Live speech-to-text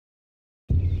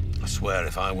swear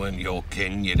if I weren't your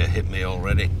king, you'd have hit me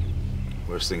already.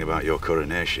 Worst thing about your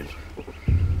coronation,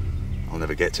 I'll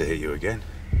never get to hit you again.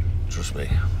 Trust me,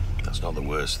 that's not the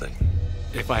worst thing.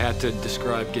 If I had to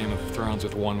describe Game of Thrones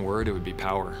with one word, it would be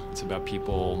power. It's about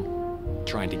people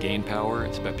trying to gain power.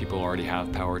 It's about people who already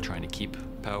have power trying to keep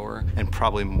power. And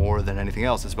probably more than anything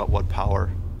else, it's about what power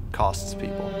costs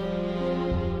people.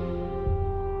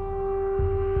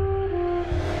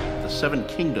 The Seven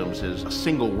Kingdoms is a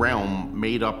single realm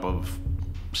made up of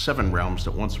 7 realms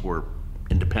that once were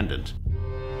independent.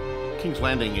 King's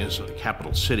Landing is the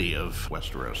capital city of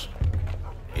Westeros.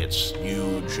 It's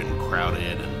huge and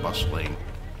crowded and bustling.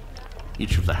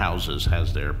 Each of the houses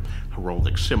has their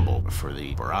heraldic symbol. For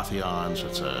the Baratheons,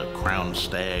 it's a crowned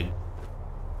stag.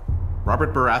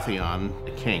 Robert Baratheon,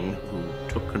 the king who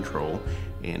took control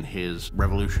in his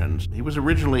revolutions, he was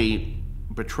originally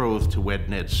betrothed to wed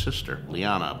Ned's sister,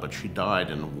 Lyanna, but she died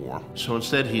in the war. So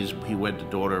instead, he wed the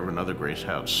daughter of another Grace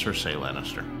house, Cersei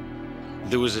Lannister.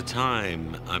 There was a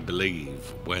time, I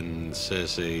believe, when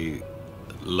Cersei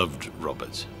loved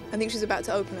Robert. I think she was about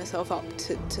to open herself up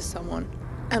to someone,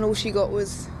 and all she got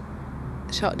was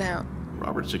shut down.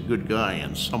 Robert's a good guy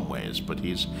in some ways, but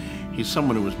he's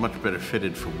someone who is much better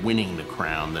fitted for winning the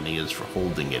crown than he is for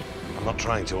holding it. I'm not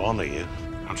trying to honor you.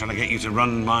 I'm trying to get you to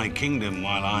run my kingdom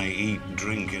while I eat,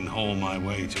 drink, and haul my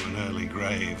way to an early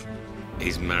grave.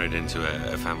 He's married into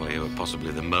a family who are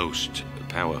possibly the most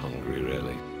power-hungry,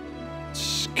 really.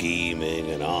 Scheming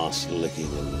and arse-licking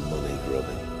and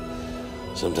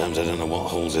money-grubbing. Sometimes I don't know what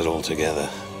holds it all together.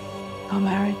 Our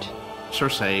marriage.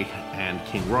 Cersei and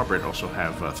King Robert also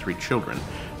have 3 children.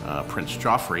 Prince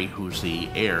Joffrey, who's the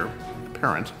heir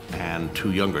apparent, and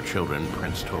 2 younger children,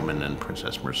 Prince Tommen and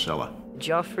Princess Myrcella.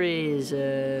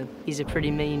 Joffrey he's a pretty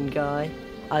mean guy.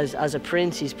 As a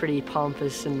prince, he's pretty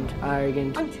pompous and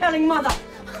arrogant. I'm telling Mother!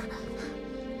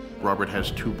 Robert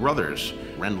has 2 brothers,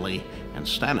 Renly and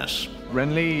Stannis.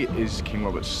 Renly is King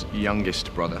Robert's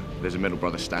youngest brother. There's a middle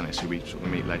brother, Stannis, who we sort of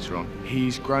meet later on.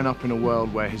 He's grown up in a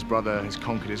world where his brother has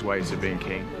conquered his way to being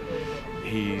king.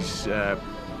 He's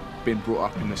been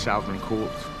brought up in the Southern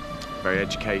court, very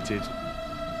educated.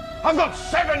 I've got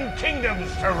 7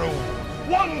 kingdoms to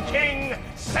rule. 1 king,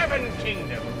 7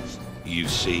 kingdoms. You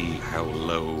see how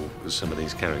low some of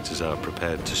these characters are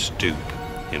prepared to stoop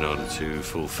in order to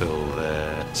fulfill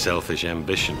their selfish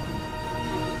ambition.